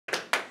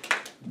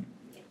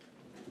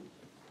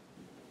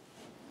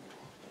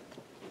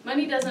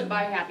Money doesn't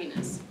buy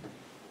happiness.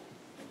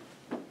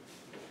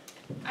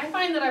 I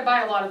find that I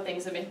buy a lot of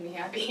things that make me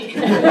happy.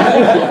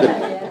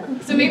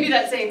 So maybe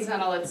that saying's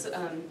not all it's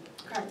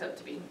cracked up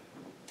to be.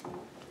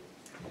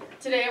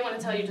 Today I want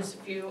to tell you just a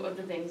few of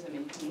the things that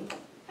make me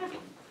happy.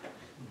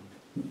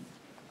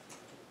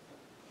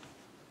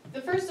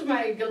 The first of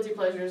my guilty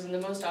pleasures, and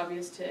the most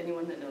obvious to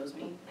anyone that knows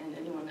me, and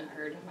anyone that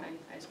heard my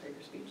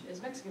icebreaker speech,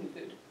 is Mexican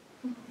food.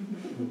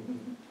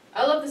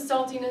 I love the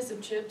saltiness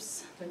of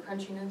chips, the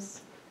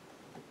crunchiness,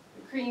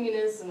 the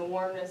creaminess and the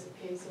warmness of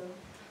queso.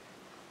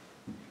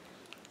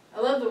 I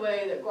love the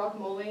way that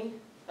guacamole,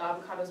 the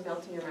avocados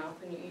melt in your mouth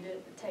when you eat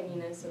it, the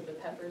tanginess of the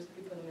peppers if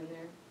you put them in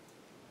there.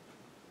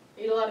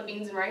 I eat a lot of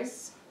beans and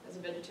rice. As a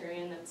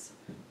vegetarian, that's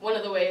one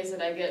of the ways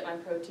that I get my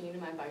protein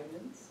and my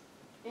vitamins.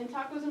 And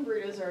tacos and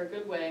burritos are a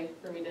good way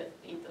for me to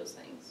eat those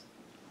things.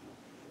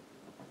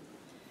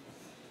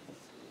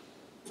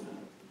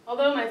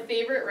 Although my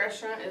favorite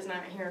restaurant is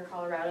not here in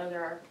Colorado,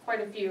 there are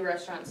quite a few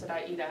restaurants that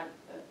I eat at,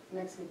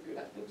 Mexican food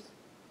at. Oops.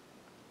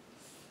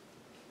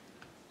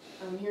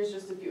 Here's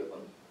just a few of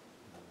them.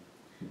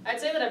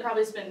 I'd say that I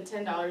probably spend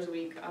 $10 a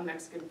week on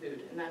Mexican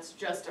food, and that's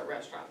just at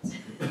restaurants.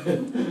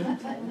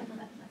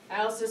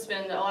 I also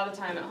spend a lot of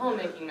time at home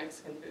making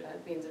Mexican food. I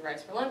have beans and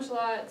rice for lunch a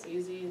lot. It's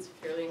easy, it's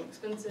fairly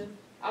inexpensive.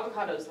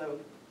 Avocados, though,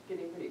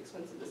 getting pretty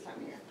expensive this time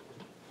of year.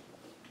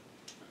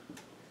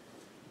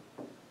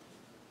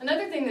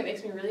 Another thing that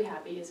makes me really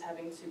happy is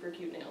having super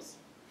cute nails.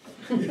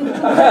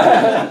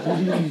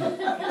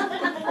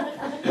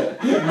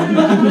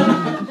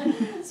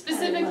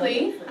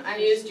 Specifically, I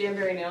use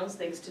Jamberry nails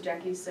thanks to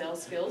Jackie's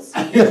sales skills.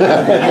 I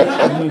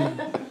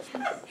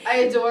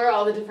adore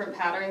all the different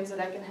patterns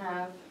that I can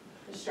have,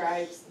 the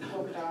stripes, the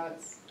polka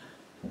dots.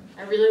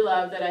 I really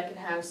love that I can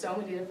have so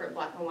many different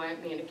black and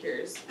white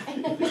manicures.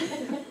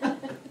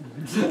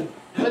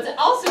 What's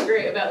also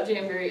great about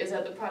Jamberry is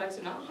that the products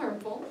are not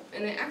harmful,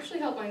 and they actually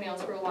help my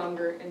nails grow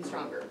longer and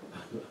stronger.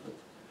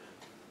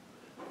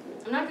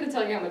 I'm not going to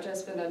tell you how much I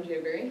spend on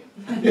Jamberry,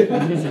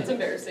 because it's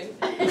embarrassing.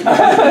 But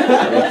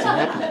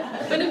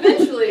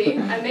eventually,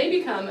 I may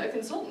become a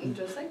consultant,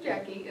 just like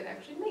Jackie, and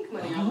actually make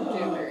money off of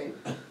Jamberry.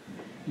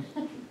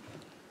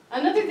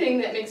 Another thing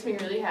that makes me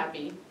really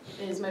happy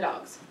is my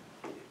dogs.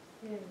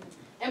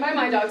 And by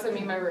my dogs, I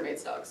mean my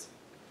roommate's dogs.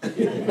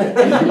 They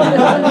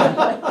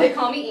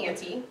call me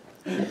Auntie.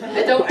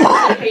 I don't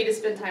actually pay to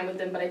spend time with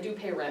them, but I do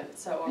pay rent,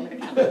 so I'm going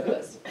to count them for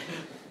this.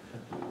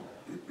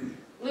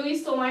 Louis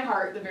stole my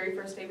heart the very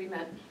first day we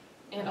met,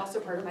 and also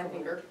part of my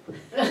finger.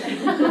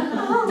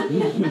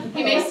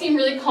 He may seem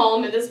really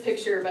calm in this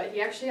picture, but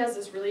he actually has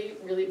this really,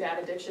 really bad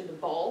addiction to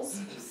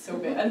balls. So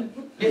bad.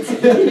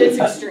 It's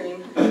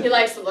extreme. He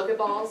likes to look at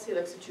balls, he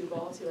likes to chew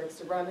balls, he likes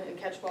to run and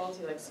catch balls,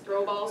 he likes to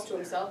throw balls to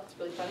himself. It's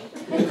really funny.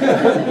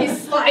 He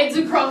slides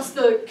across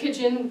the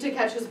kitchen to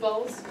catch his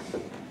balls.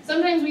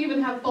 Sometimes we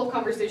even have full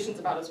conversations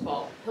about his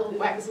ball. He'll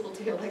wag his little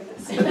tail like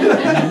this.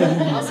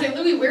 I'll say,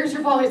 Louis, where's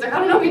your ball? He's like, I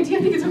don't know, Auntie,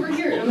 I think it's over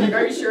here. And I'm like,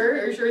 are you sure?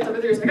 Are you sure it's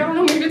over there? He's like, I don't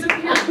know, maybe it's over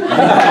here.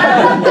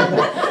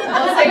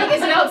 I'll say,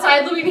 is it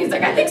outside, Louis? And he's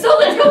like, I think so,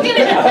 let's go get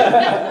it.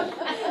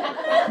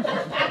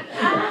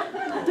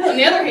 On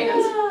the other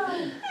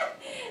hand,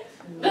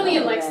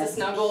 Lillian likes to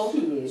snuggle.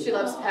 She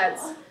loves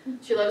pets.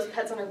 She loves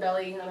pets on her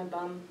belly, on her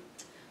bum.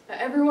 But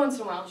every once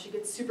in a while, she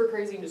gets super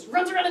crazy and just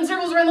runs around in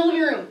circles around the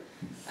living room.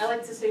 I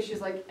like to say she's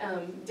like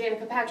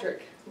Danica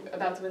Patrick,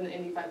 about to win the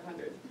Indy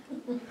 500.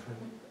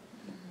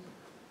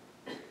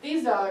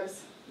 These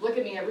dogs look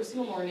at me every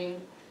single morning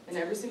and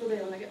every single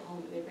day when I get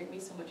home, and they bring me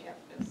so much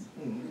happiness.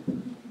 I'm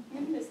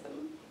going to miss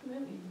them,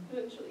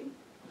 eventually.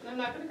 And I'm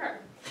not going to cry.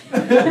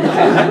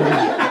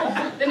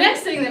 The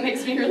next thing that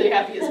makes me really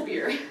happy is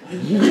beer.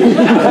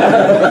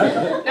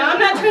 Now, I'm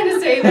not trying to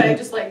say that I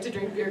just like to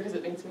drink beer because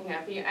it makes me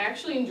happy. I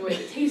actually enjoy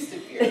the taste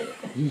of beer.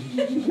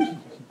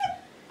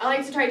 I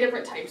like to try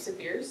different types of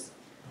beers.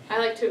 I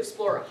like to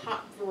explore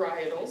hop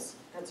varietals.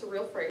 That's a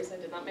real phrase, I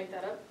did not make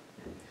that up.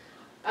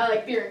 I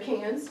like beer in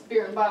cans,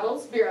 beer in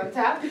bottles, beer on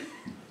tap.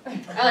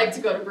 I like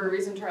to go to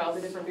breweries and try all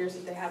the different beers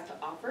that they have to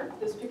offer.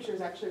 This picture is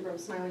actually from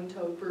Smiling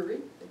Toad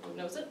Brewery, if anyone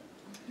knows it.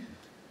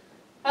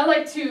 I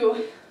like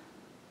to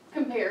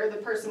compare the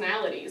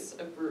personalities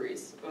of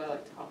breweries, what I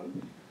like to call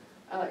them.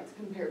 I like to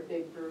compare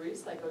big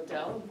breweries like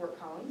Odell and Fort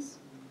Collins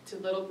to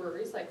little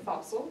breweries like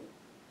Fossil,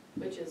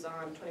 which is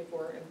on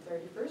 24 and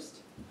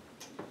 31st.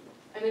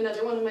 And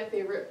another one of my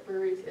favorite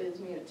breweries is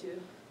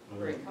Manitou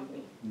Brewing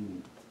Company.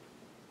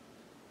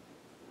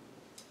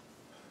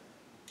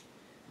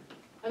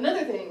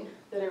 Another thing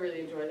that I really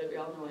enjoy, that we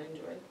all know I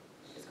enjoy,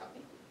 is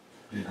coffee.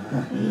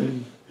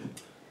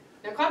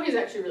 Now, coffee is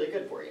actually really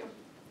good for you.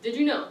 Did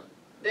you know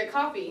that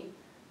coffee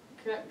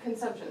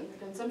consumption, the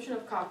consumption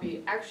of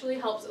coffee, actually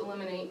helps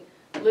eliminate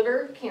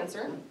liver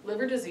cancer,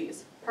 liver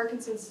disease,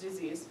 Parkinson's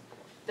disease,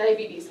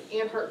 diabetes,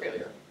 and heart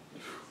failure?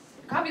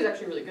 Coffee is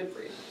actually really good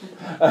for you.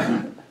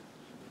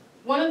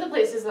 One of the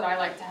places that I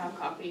like to have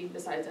coffee,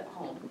 besides at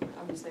home,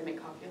 obviously I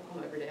make coffee at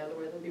home every day,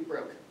 otherwise I'd be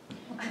broke,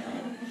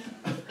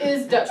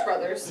 is Dutch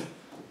Brothers.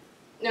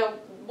 Now,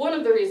 one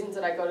of the reasons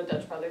that I go to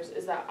Dutch Brothers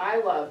is that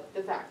I love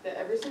the fact that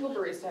every single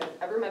barista I've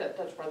ever met at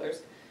Dutch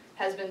Brothers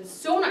has been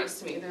so nice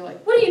to me. They're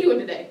like, what are you doing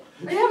today?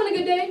 Are you having a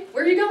good day?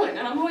 Where are you going?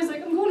 And I'm always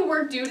like, I'm going to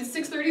work, dude. It's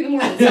 6:30 in the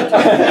morning.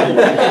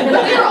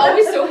 They're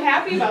always so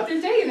happy about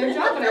their day and their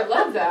job, and I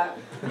love that.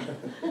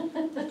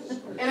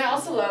 And I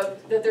also love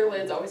that their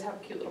lids always have a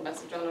cute little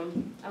message on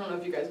them. I don't know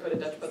if you guys go to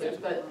Dutch Brothers,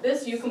 but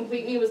this You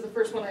Complete Me was the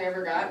first one I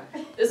ever got.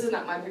 This is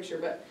not my picture,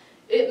 but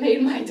it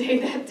made my day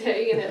that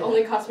day, and it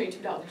only cost me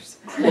 $2.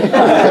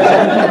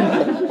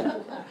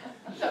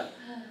 So,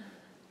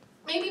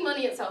 maybe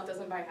money itself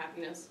doesn't buy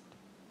happiness,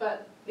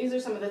 but these are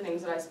some of the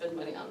things that I spend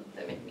money on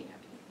that make me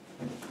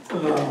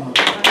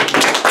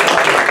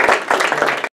happy.